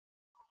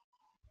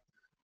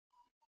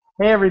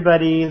Hey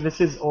everybody,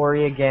 this is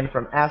Ori again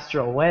from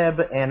Astral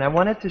Web, and I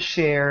wanted to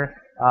share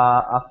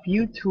a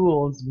few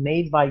tools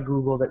made by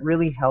Google that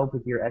really help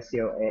with your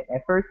SEO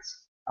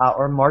efforts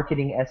or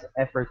marketing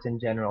efforts in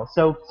general.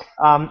 So,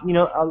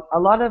 a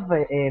lot of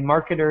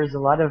marketers, a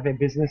lot of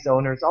business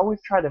owners always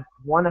try to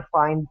want to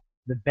find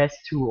the best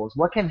tools.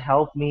 What can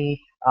help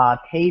me?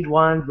 Paid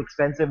ones,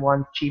 expensive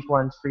ones, cheap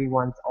ones, free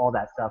ones, all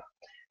that stuff.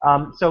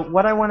 So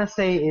what I want to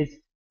say is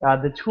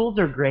the tools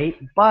are great,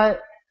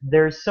 but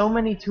there's so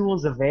many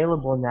tools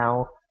available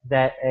now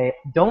that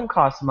don't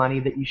cost money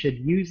that you should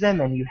use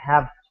them and you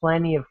have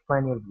plenty of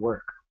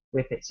work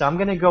with it. So I'm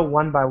going to go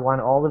one by one.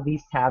 All of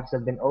these tabs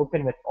have been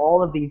open with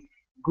all of these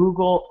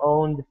Google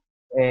owned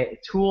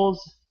tools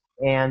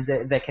and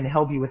that can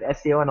help you with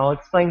SEO, and I'll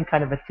explain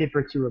kind of a tip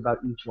or two about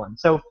each one.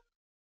 So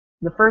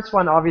the first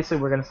one, obviously,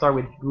 we're going to start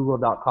with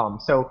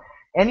Google.com. So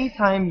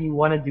anytime you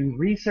want to do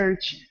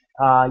research,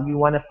 you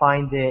want to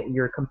find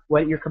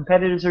what your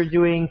competitors are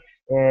doing,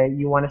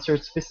 you want to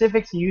search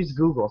specifics, you use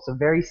Google. So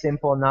very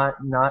simple,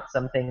 not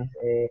something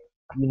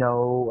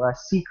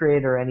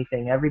secret or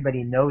anything.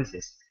 Everybody knows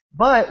this.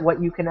 But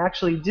what you can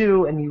actually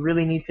do, and you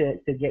really need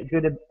to get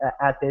good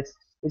at this,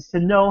 is to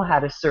know how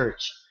to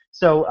search.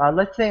 So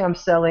let's say I'm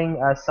selling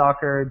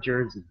soccer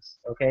jerseys,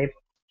 okay?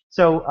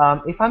 So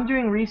if I'm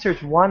doing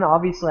research, one,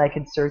 obviously I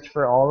can search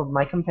for all of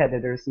my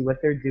competitors, see what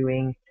they're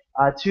doing.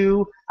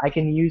 Two, I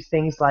can use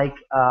things like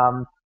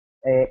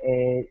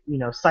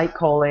site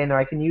colon, or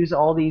I can use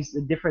all these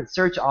different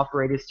search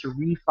operators to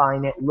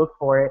refine it, look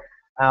for it.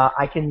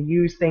 I can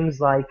use things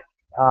like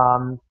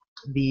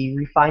the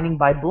refining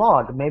by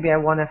blog. Maybe I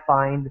want to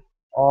find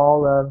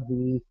all of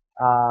the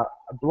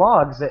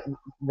blogs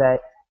that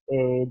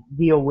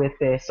deal with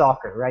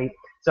soccer, right?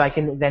 So I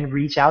can then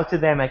reach out to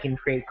them. I can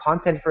create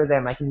content for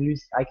them. I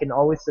can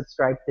always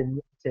subscribe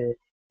to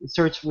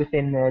search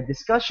within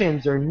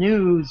discussions or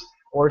news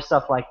or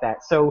stuff like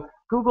that. So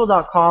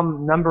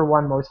Google.com, number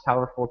one most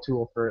powerful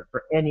tool for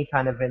any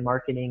kind of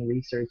marketing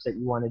research that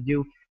you want to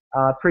do.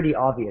 Pretty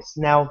obvious.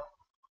 Now,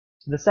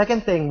 the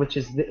second thing, which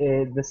is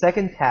the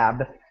second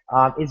tab,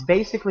 is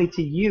basically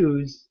to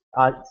use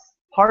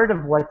part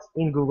of what's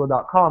in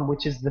Google.com,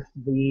 which is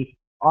the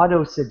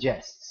auto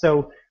suggest.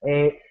 So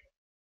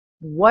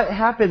what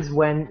happens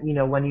when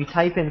you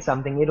type in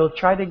something, it'll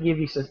try to give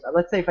you, so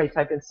let's say if I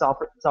type in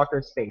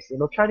soccer space,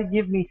 it'll try to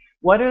give me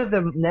what are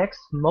the next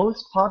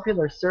most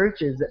popular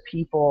searches that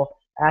people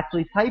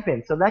actually type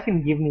in. So that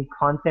can give me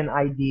content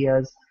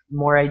ideas,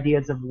 more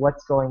ideas of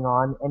what's going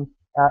on, and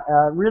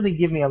really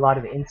give me a lot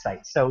of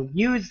insight. So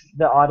use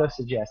the auto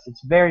suggest.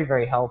 It's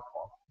very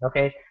helpful.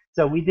 Okay,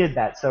 so we did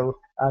that. So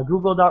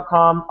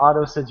google.com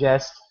auto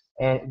suggest,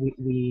 and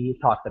we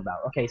talked about.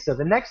 Okay, so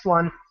the next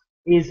one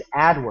is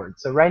Adwords.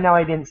 So right now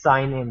I didn't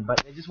sign in,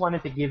 but I just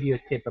wanted to give you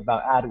a tip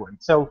about Adwords.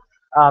 So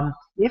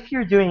if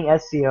you're doing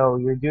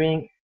SEO, you're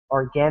doing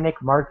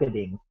organic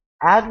marketing,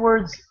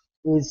 Adwords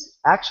is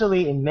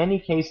actually in many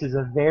cases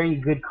a very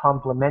good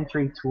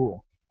complementary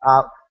tool.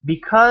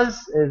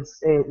 Because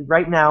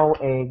right now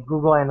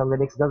Google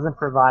Analytics doesn't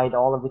provide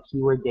all of the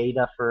keyword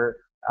data for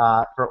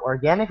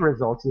organic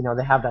results.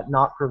 They have that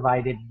not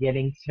provided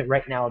getting to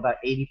right now about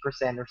 80%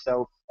 or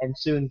so, and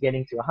soon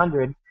getting to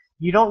 100.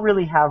 You don't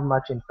really have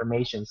much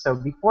information. So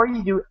before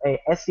you do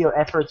SEO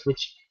efforts,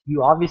 which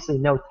you obviously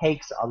know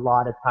takes a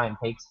lot of time,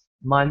 takes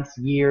months,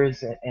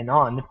 years, and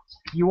on,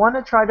 you want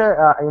to try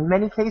to, in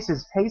many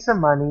cases, pay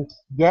some money,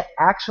 get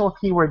actual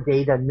keyword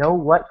data, know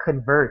what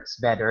converts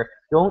better.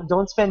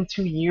 Don't spend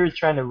 2 years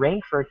trying to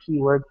rank for a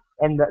keyword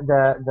and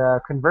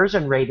the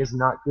conversion rate is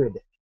not good.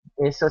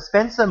 So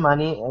spend some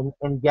money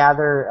and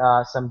gather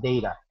some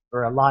data,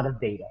 or a lot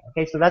of data.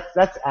 Okay, so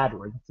that's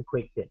AdWords. It's a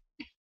quick tip.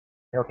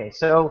 Okay,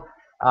 so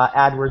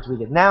AdWords we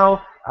did.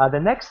 Now, the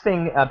next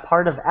thing,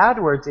 part of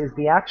AdWords, is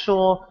the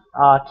actual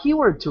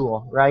keyword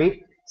tool, right?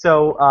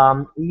 So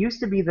it used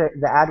to be the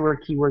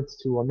AdWords keywords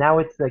tool. Now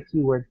it's the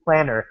keyword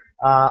planner.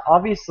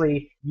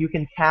 Obviously, you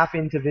can tap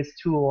into this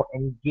tool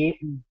and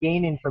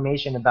gain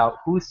information about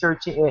who's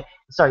searching.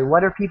 Sorry,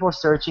 what are people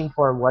searching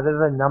for? What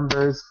are the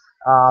numbers?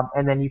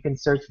 And then you can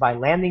search by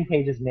landing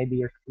pages,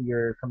 maybe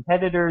your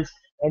competitors,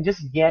 and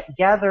just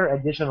gather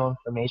additional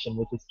information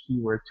with this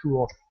keyword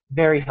tool.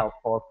 Very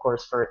helpful, of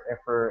course, for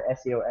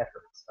SEO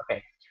efforts.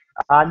 Okay.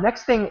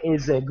 Next thing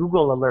is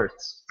Google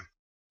Alerts.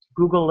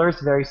 Google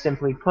Alerts, very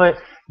simply put,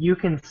 you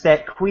can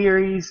set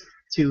queries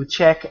to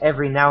check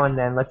every now and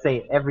then. Let's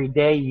say every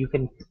day you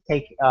can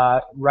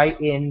write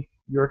in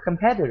your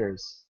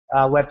competitors'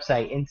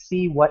 website and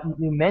see what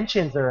new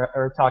mentions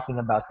are talking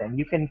about them.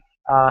 You can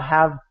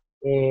have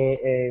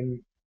a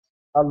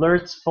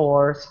alerts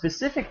for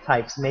specific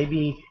types,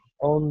 maybe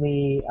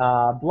only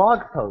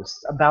blog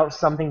posts about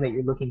something that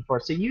you're looking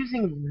for. So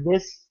using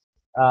this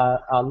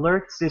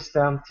alert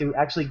system to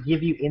actually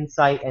give you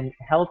insight and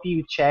help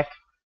you check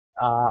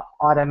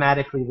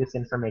automatically this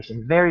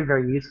information.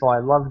 Very useful. I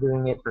love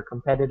doing it for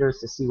competitors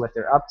to see what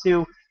they're up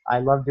to. I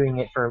love doing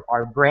it for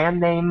our brand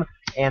name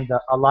and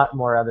a lot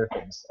more other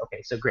things.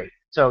 Okay, so great.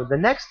 So the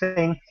next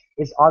thing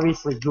is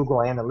obviously Google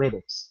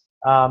Analytics.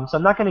 So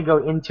I'm not going to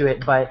go into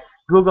it, but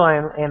Google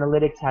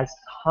Analytics has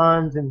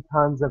tons and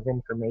tons of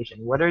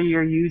information. What are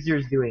your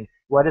users doing?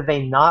 What do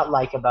they not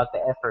like about the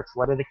efforts?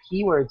 What are the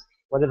keywords?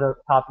 What are the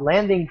top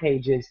landing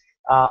pages?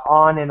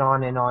 On and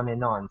on and on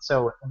and on.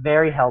 So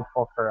very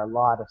helpful for a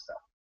lot of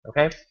stuff.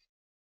 Okay.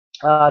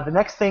 The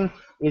next thing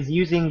is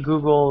using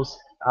Google's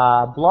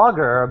Blogger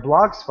or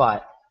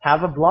Blogspot.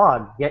 Have a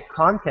blog, get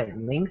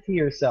content, link to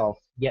yourself,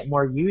 get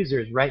more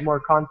users, write more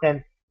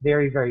content.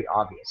 Very, very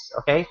obvious.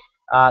 Okay.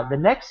 The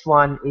next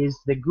one is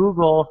the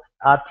Google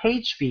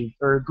PageSpeed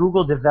or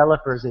Google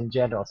developers in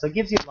general. So it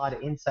gives you a lot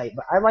of insight.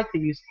 But I like to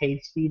use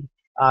PageSpeed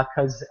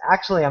because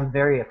actually I'm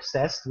very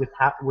obsessed with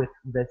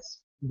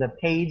the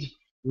page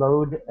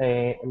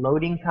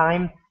loading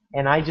time,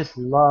 and I just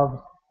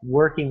love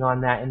working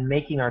on that and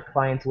making our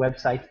clients'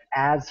 websites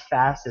as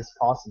fast as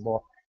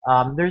possible.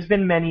 There's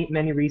been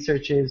many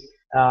research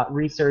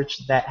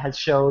that has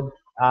showed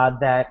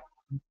that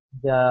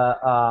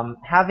the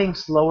having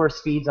slower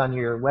speeds on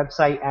your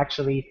website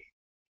actually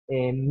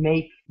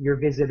make your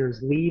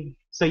visitors leave.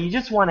 So you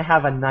just want to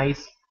have a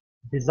nice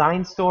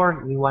design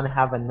store. You want to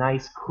have a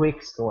nice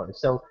quick store.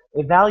 So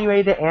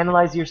evaluate it,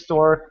 analyze your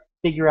store,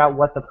 figure out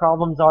what the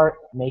problems are,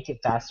 make it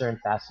faster and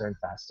faster and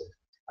faster.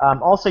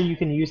 Also, you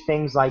can use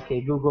things like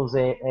Google's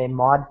a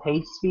mod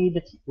page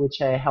speed, which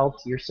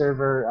helps your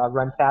server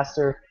run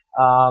faster.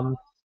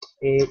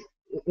 It,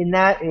 in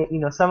that,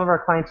 some of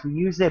our clients will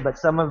use it, but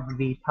some of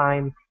the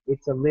time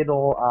it's a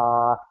little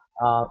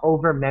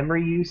over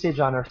memory usage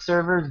on our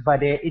servers.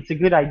 But it's a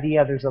good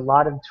idea. There's a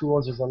lot of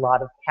tools. There's a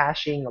lot of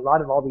caching, a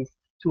lot of all these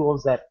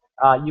tools that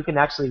you can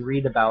actually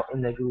read about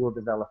in the Google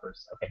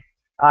developers. Okay.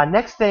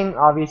 Next thing,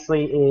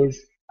 obviously,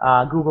 is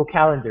Google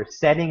Calendar,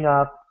 setting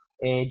up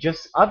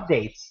just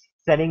updates,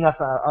 setting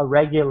up a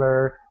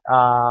regular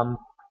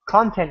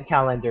content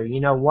calendar.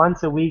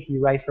 Once a week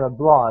you write for a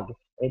blog,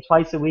 and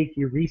twice a week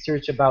you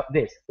research about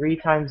this, 3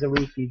 times a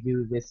week you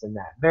do this and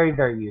that. Very,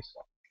 very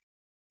useful.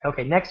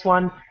 Okay, next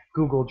one,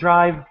 Google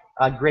Drive.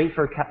 Great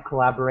for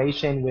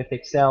collaboration with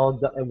Excel,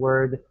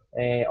 Word,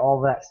 all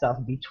that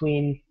stuff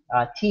between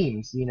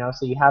teams,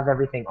 so you have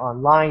everything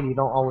online. You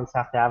don't always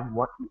have to have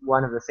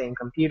one of the same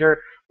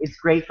computer. It's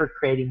great for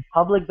creating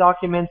public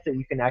documents that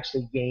you can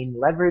actually gain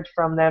leverage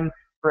from them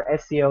for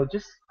SEO.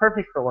 Just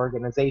perfect for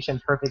organization,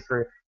 perfect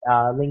for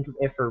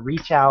for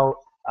reach out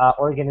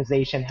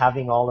organization,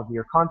 having all of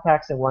your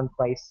contacts in one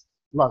place.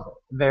 Love it.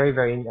 Very,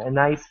 very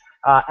nice.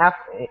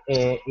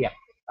 Yeah.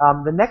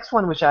 The next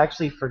one, which I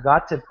actually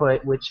forgot to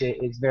put, which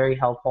is very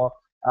helpful,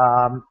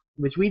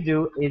 which we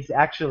do, is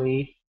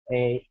actually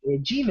a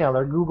Gmail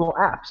or Google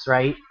Apps,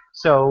 right?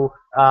 So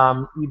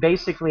you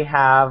basically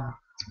have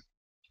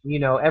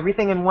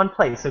everything in one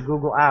place. So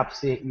Google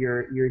Apps,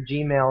 your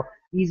Gmail,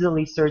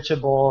 easily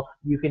searchable.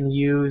 You can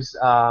use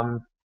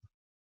templates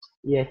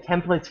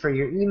for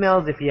your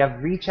emails if you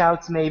have reach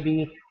outs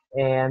maybe,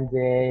 and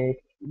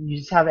you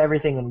just have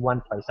everything in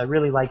one place. I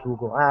really like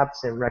Google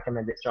Apps and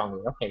recommend it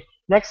strongly. Okay,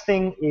 next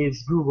thing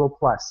is Google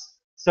Plus.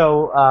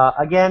 So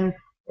again,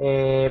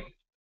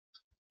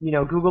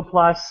 Google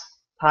Plus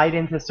tied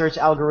into search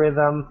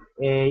algorithm.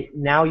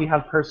 Now you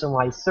have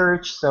personalized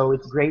search, so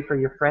it's great for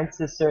your friends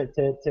to search,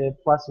 to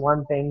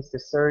 +1 things to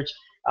search,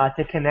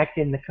 to connect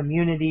in the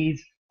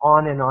communities,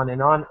 on and on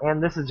and on.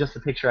 And this is just a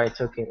picture I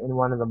took in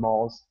one of the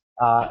malls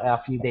a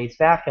few days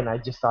back, and I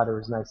just thought it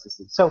was nice to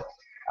see. So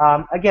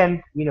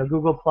again,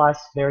 Google Plus,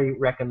 very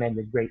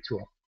recommended, great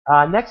tool.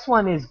 Next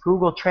one is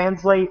Google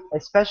Translate,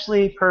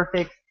 especially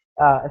perfect,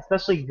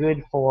 especially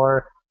good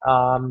for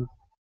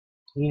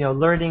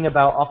learning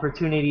about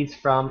opportunities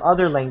from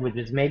other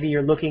languages. Maybe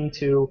you're looking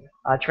to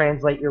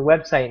translate your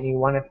website and you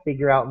want to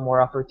figure out more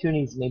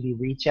opportunities, maybe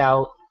reach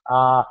out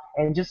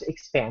and just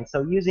expand.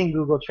 So using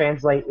Google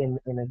Translate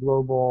in a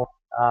global,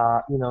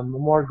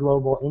 more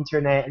global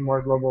internet and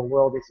more global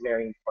world is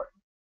very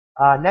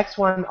important. Next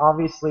one,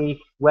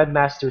 obviously,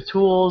 Webmaster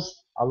Tools,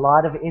 a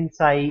lot of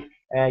insight.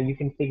 You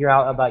can figure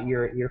out about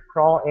your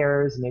crawl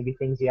errors, maybe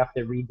things you have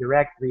to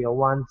redirect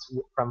 301s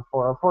from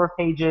 404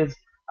 pages.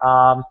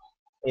 A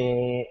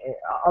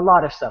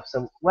lot of stuff.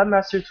 So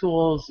Webmaster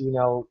Tools,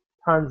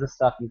 tons of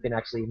stuff you can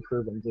actually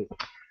improve and do.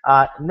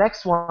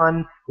 Next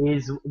one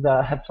is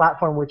the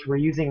platform which we're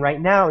using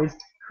right now is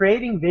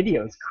creating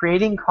videos,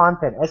 creating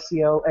content.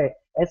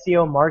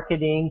 SEO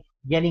marketing,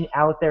 getting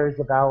out there is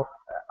about,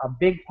 a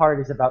big part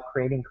is about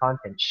creating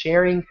content,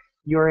 sharing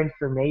your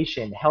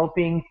information,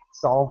 helping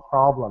solve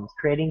problems,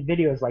 creating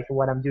videos like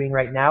what I'm doing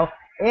right now,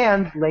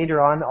 and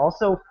later on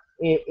also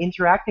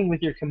interacting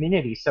with your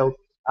community. So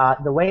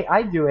the way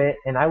I do it,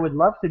 and I would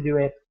love to do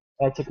it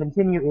to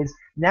continue, is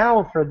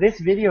now for this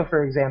video,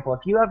 for example,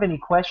 if you have any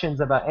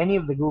questions about any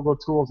of the Google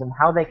tools and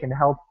how they can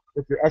help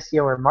with your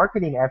SEO or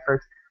marketing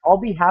efforts, I'll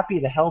be happy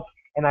to help,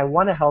 and I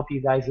want to help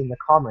you guys in the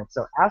comments.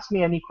 So ask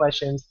me any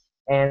questions,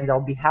 and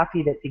I'll be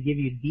happy to give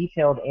you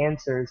detailed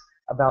answers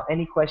about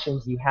any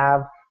questions you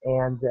have,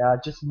 and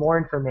just more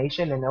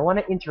information. And I want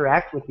to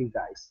interact with you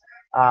guys.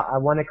 I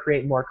want to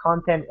create more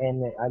content,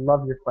 and I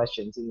love your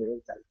questions and your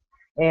insights.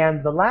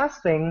 And the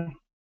last thing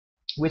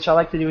which I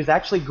like to do, is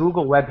actually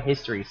Google Web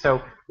History.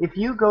 So if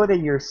you go to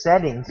your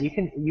settings, you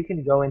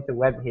can go into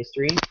Web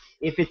History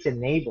if it's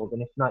enabled,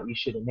 and if not, you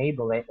should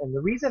enable it. And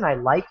the reason I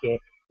like it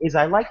is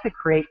I like to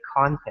create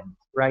content,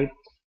 right?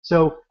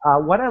 So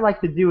what I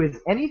like to do is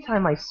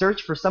anytime I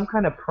search for some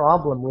kind of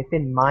problem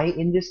within my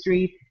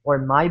industry or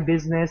my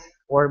business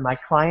or my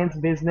client's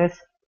business,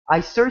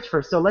 I search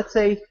for. So let's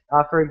say,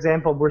 for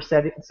example, we're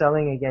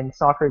selling again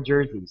soccer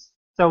jerseys.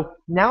 So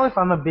now if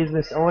I'm a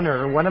business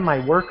owner or one of my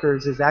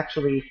workers is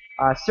actually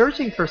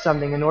searching for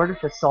something in order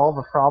to solve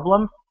a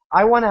problem,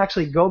 I want to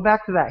actually go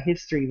back to that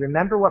history,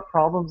 remember what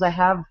problems I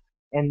have,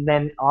 and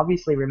then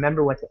obviously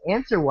remember what the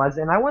answer was,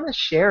 and I want to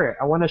share it.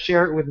 I want to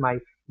share it with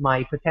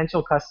my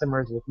potential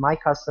customers, with my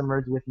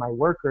customers, with my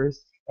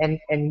workers, and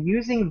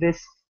using this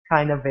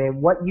kind of a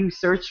what you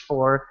search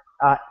for,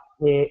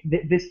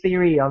 this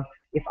theory of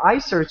if I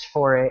search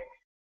for it,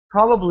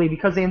 probably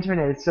because the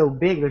internet is so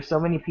big, there's so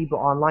many people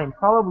online,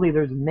 probably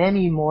there's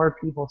many more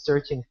people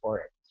searching for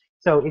it.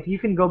 So if you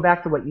can go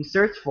back to what you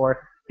search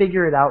for,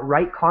 figure it out,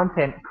 write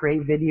content,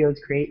 create videos,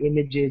 create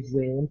images,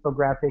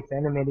 infographics,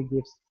 animated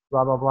GIFs,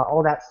 blah, blah, blah,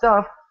 all that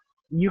stuff,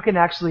 you can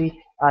actually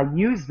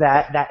use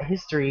that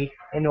history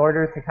in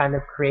order to kind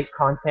of create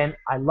content.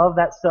 I love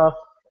that stuff.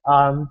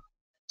 Um,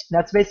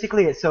 that's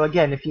basically it. So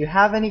again, if you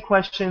have any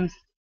questions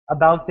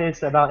about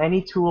this, about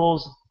any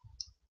tools,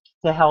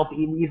 to help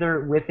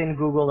either within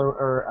Google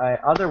or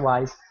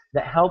otherwise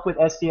that help with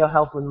SEO,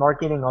 help with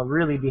marketing, I'll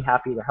really be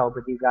happy to help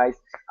with you guys.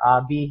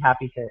 Be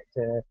happy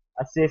to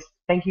assist.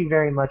 Thank you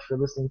very much for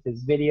listening to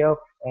this video,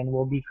 and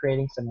we'll be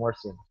creating some more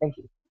soon. Thank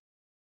you.